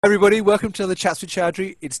Everybody, welcome to another Chats with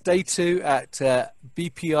Chowdhury. It's day two at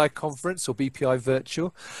BPI conference or BPI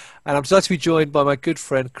virtual, and I'm delighted to be joined by my good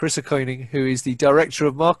friend Carissa Koenig, who is the Director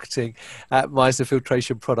of Marketing at Meisner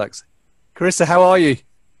Filtration Products. Carissa, how are you?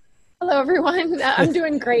 Hello, everyone. I'm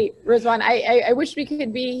doing great, Rizwan. I wish we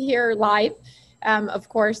could be here live, of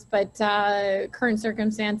course, but current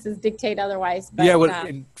circumstances dictate otherwise. But, Yeah, well,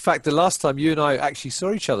 in fact, the last time you and I actually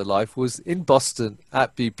saw each other live was in Boston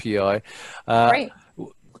at BPI. right.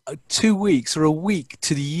 2 weeks or a week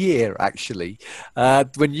to the year, actually,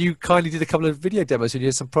 when you kindly did a couple of video demos and you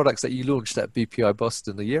had some products that you launched at BPI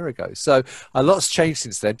Boston a year ago. So a lot's changed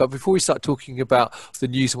since then. But before we start talking about the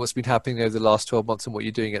news and what's been happening over the last 12 months and what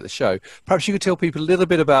you're doing at the show, perhaps you could tell people a little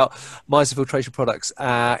bit about Meisner Filtration Products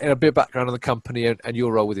and a bit of background on the company and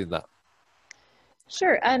your role within that.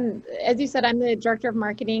 Sure. As you said, I'm the Director of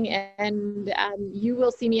Marketing, and you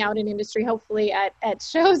will see me out in industry, hopefully at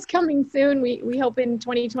shows coming soon. We hope in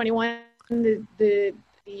 2021 the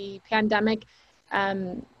pandemic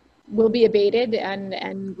will be abated,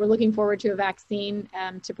 and we're looking forward to a vaccine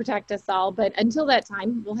to protect us all. But until that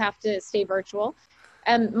time, we'll have to stay virtual.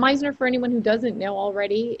 Meisner, for anyone who doesn't know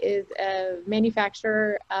already, is a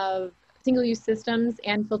manufacturer of single-use systems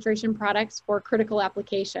and filtration products for critical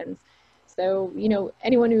applications. So,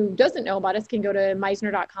 anyone who doesn't know about us can go to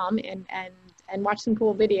meisner.com and watch some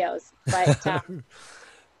cool videos. But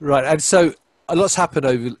Right. And so a lot's happened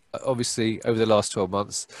over the last 12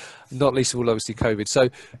 months, not least of all, obviously, COVID. So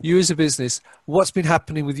you as a business, what's been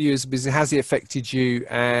happening with you as a business? Has it affected you?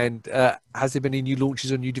 And has there been any new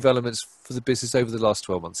launches or new developments for the business over the last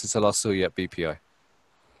 12 months since I last saw you at BPI?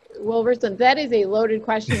 Well, Ruslan, that is a loaded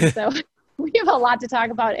question. So we have a lot to talk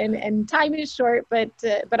about, and time is short, but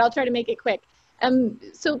I'll try to make it quick.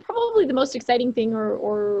 So probably the most exciting thing,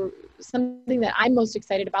 or something that I'm most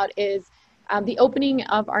excited about, is the opening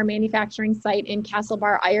of our manufacturing site in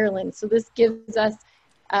Castlebar, Ireland. So this gives us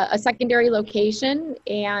a secondary location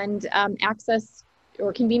and access,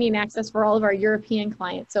 or convenient access, for all of our European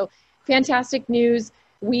clients. So fantastic news.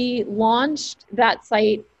 We launched that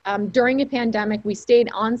site during a pandemic. We stayed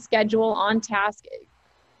on schedule, on task.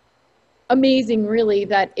 Amazing, really,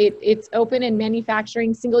 that it's open and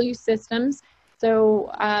manufacturing single-use systems. So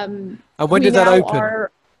and when did that open?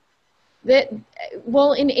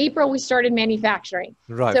 Well, in April we started manufacturing.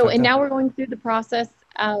 Right. So Fantastic. And now we're going through the process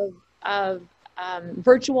of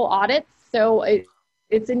virtual audits. So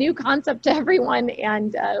it's a new concept to everyone,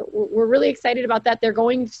 and we're really excited about that. They're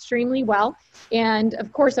going extremely well, and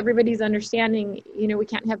of course everybody's understanding. We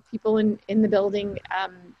can't have people in the building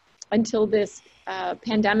until this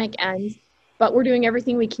pandemic ends, but we're doing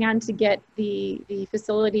everything we can to get the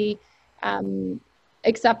facility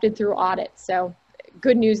accepted through audit. So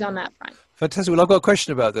good news on that front. Fantastic. Well, I've got a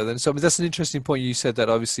question about that then. So that's an interesting point. You said that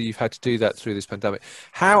obviously you've had to do that through this pandemic.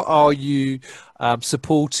 How are you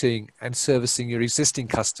supporting and servicing your existing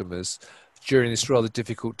customers during this rather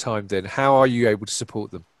difficult time then? How are you able to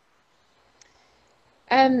support them?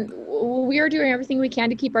 We are doing everything we can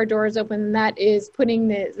to keep our doors open. That is putting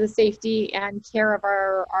the safety and care of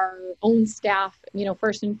our own staff,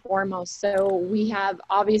 first and foremost. So we have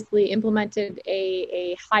obviously implemented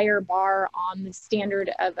a higher bar on the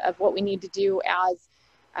standard of what we need to do as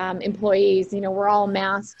employees. We're all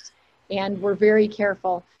masked and we're very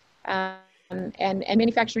careful. And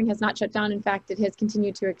manufacturing has not shut down. In fact, it has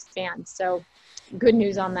continued to expand. So good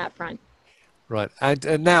news on that front. Right.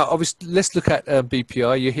 And now, obviously, let's look at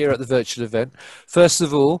BPI. You're here at the virtual event. First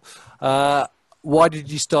of all, why did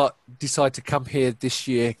you decide to come here this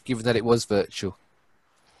year, given that it was virtual?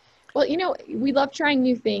 Well, we love trying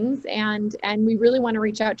new things, and we really want to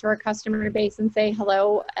reach out to our customer base and say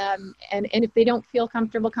hello. And if they don't feel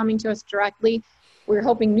comfortable coming to us directly, we're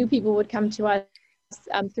hoping new people would come to us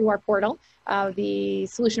through our portal, the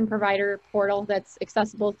solution provider portal that's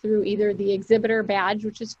accessible through either the exhibitor badge,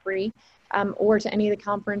 which is free, or to any of the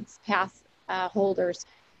conference pass holders.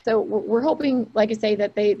 So we're hoping, like I say,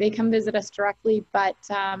 that they come visit us directly, but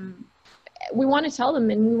we want to tell them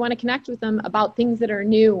and we want to connect with them about things that are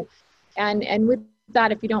new. And with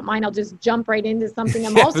that, if you don't mind, I'll just jump right into something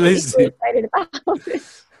I'm also really excited about.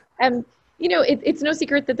 It's no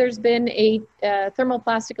secret that there's been a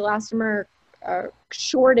thermoplastic elastomer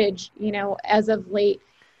shortage, as of late.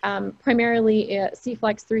 Primarily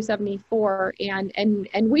C-Flex 374,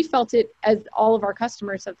 and we felt it as all of our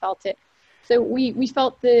customers have felt it. So we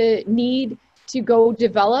felt the need to go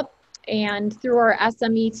develop, and through our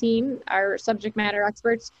SME team, our subject matter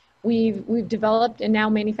experts, we've developed and now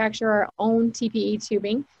manufacture our own TPE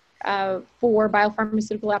tubing for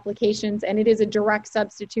biopharmaceutical applications, and it is a direct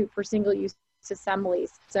substitute for single-use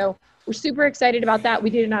assemblies. So we're super excited about that. We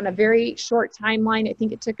did it on a very short timeline. I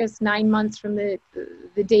think it took us 9 months from the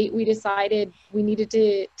date we decided we needed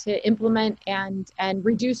to implement and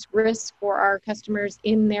reduce risk for our customers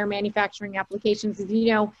in their manufacturing applications. As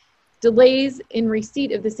you know, delays in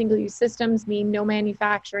receipt of the single-use systems mean no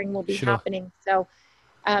manufacturing will be happening. So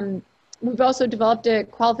we've also developed a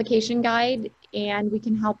qualification guide, and we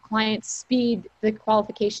can help clients speed the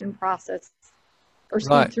qualification process or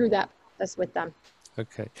speed through that process with them.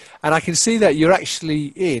 Okay. And I can see that you're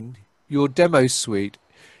actually in your demo suite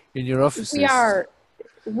in your offices.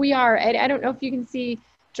 We are. I don't know if you can see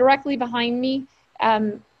directly behind me.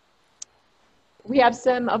 We have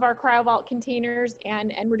some of our CryoVault containers,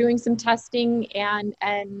 and we're doing some testing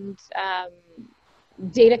and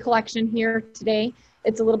data collection here today.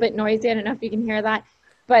 It's a little bit noisy. I don't know if you can hear that,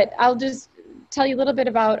 but I'll just tell you a little bit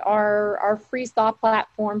about our freeze thaw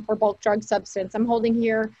platform for bulk drug substance. I'm holding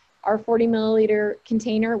here our 40 milliliter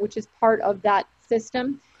container, which is part of that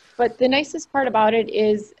system. But the nicest part about it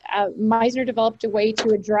is Meisner developed a way to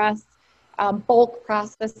address bulk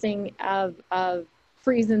processing of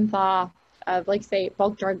freeze and thaw of, like, say,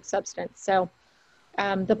 bulk drug substance. So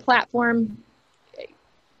the platform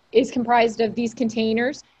is comprised of these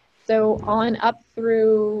containers. So on up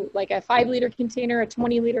through like a 5-liter container, a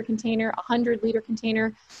 20-liter container, a 100-liter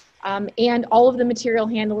container, and all of the material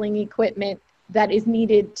handling equipment that is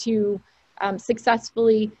needed to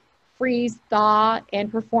successfully freeze, thaw, and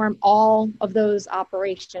perform all of those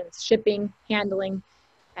operations, shipping, handling.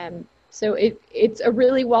 So it's a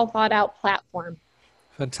really well thought out platform.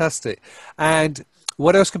 Fantastic. And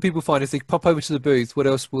what else can people find? If they pop over to the booth, what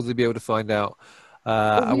else will they be able to find out?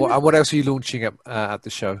 And what else are you launching at the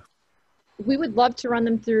show? We would love to run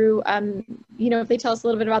them through, if they tell us a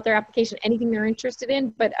little bit about their application, anything they're interested in.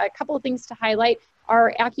 But a couple of things to highlight: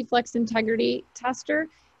 our AccuFlex Integrity Tester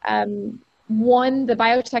won the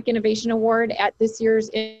Biotech Innovation Award at this year's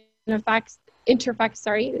Interflex,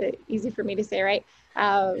 easy for me to say, right?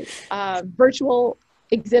 Virtual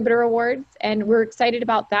Exhibitor Awards. And we're excited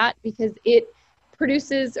about that because it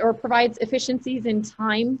produces or provides efficiencies in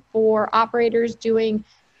time for operators doing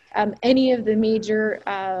any of the major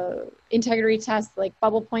integrity tests like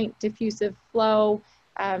bubble point, diffusive flow,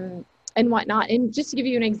 and whatnot. And just to give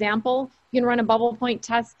you an example, you can run a bubble point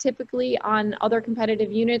test typically on other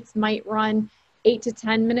competitive units, might run 8 to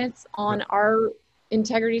 10 minutes. On our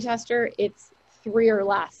integrity tester, it's 3 or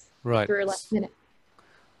less. Right. 3 or less minutes.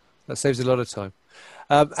 That saves a lot of time.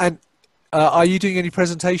 And are you doing any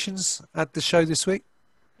presentations at the show this week?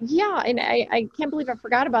 Yeah, and I can't believe I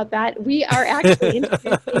forgot about that. We are actually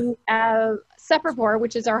introducing Seprapor,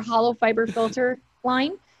 which is our hollow fiber filter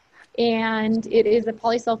line, and it is a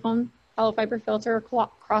polycell foam hollow fiber filter,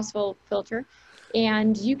 crossflow filter,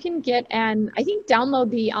 and you can get download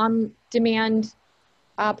the on-demand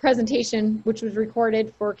presentation, which was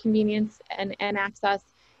recorded for convenience and access.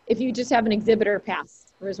 If you just have an exhibitor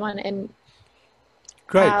pass, there's one, and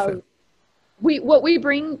great. What we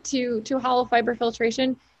bring to hollow fiber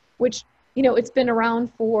filtration, which, it's been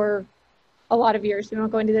around for a lot of years. We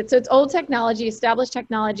won't go into that. So it's old technology, established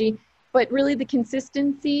technology, but really the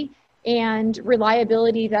consistency and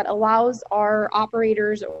reliability that allows our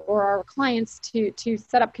operators or our clients to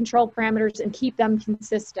set up control parameters and keep them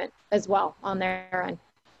consistent as well on their end.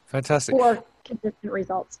 Fantastic. For consistent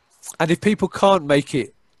results. And if people can't make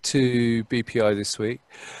it to BPI this week,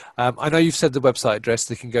 I know you've said the website address,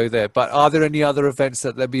 they can go there, but are there any other events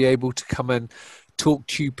that they'll be able to come and talk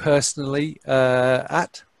to you personally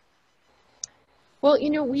at? Well,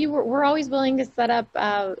 we're always willing to set up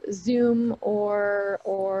Zoom or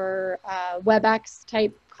WebEx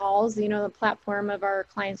type calls, the platform of our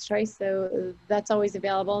client's choice. So that's always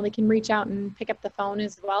available. They can reach out and pick up the phone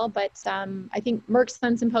as well. But I think Merck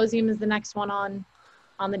Sun Symposium is the next one on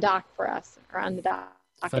the dock for us, or on the dock.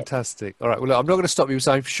 Fantastic. All right. Well, look, I'm not going to stop you.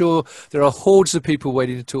 So I'm sure there are hordes of people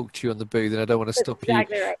waiting to talk to you on the booth, and I don't want to stop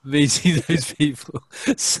you meeting those people.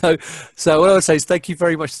 So what I would say is thank you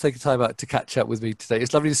very much for taking time out to catch up with me today.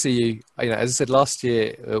 It's lovely to see you. As I said, last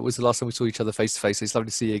year was the last time we saw each other face to face. So it's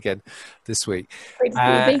lovely to see you again this week. Great to see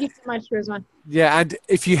you. Thank you so much, Rizwan. Yeah, and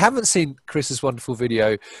if you haven't seen Chris's wonderful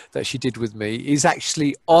video that she did with me, is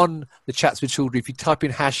actually on the Chats with Chaudhry. If you type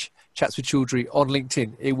in #Chats with Chaudhry on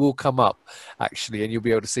LinkedIn, it will come up actually, and you'll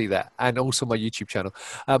be able to see that, and also my YouTube channel.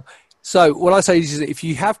 So what I say is that if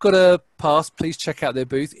you have got a pass, please check out their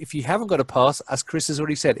booth. If you haven't got a pass, as Chris has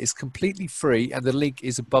already said, it's completely free, and the link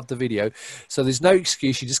is above the video. So there's no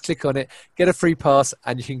excuse. You just click on it, get a free pass,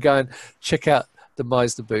 and you can go and check out the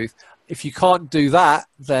Meisner booth. If you can't do that,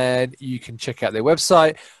 then you can check out their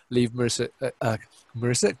website, leave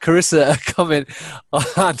Carissa, a comment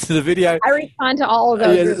onto the video. I respond to all of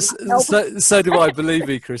those. Yeah, so do I. Believe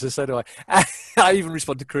me, Carissa. So do I. I even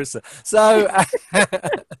respond to Carissa. So,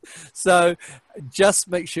 so just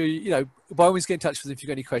make sure by all means get in touch with us if you've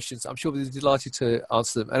got any questions. I'm sure we'll be delighted to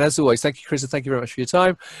answer them. And as always, thank you, Carissa. Thank you very much for your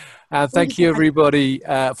time. And thank you, everybody,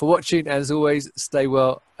 for watching. As always, stay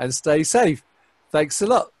well and stay safe. Thanks a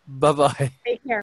lot. Bye bye. Take care.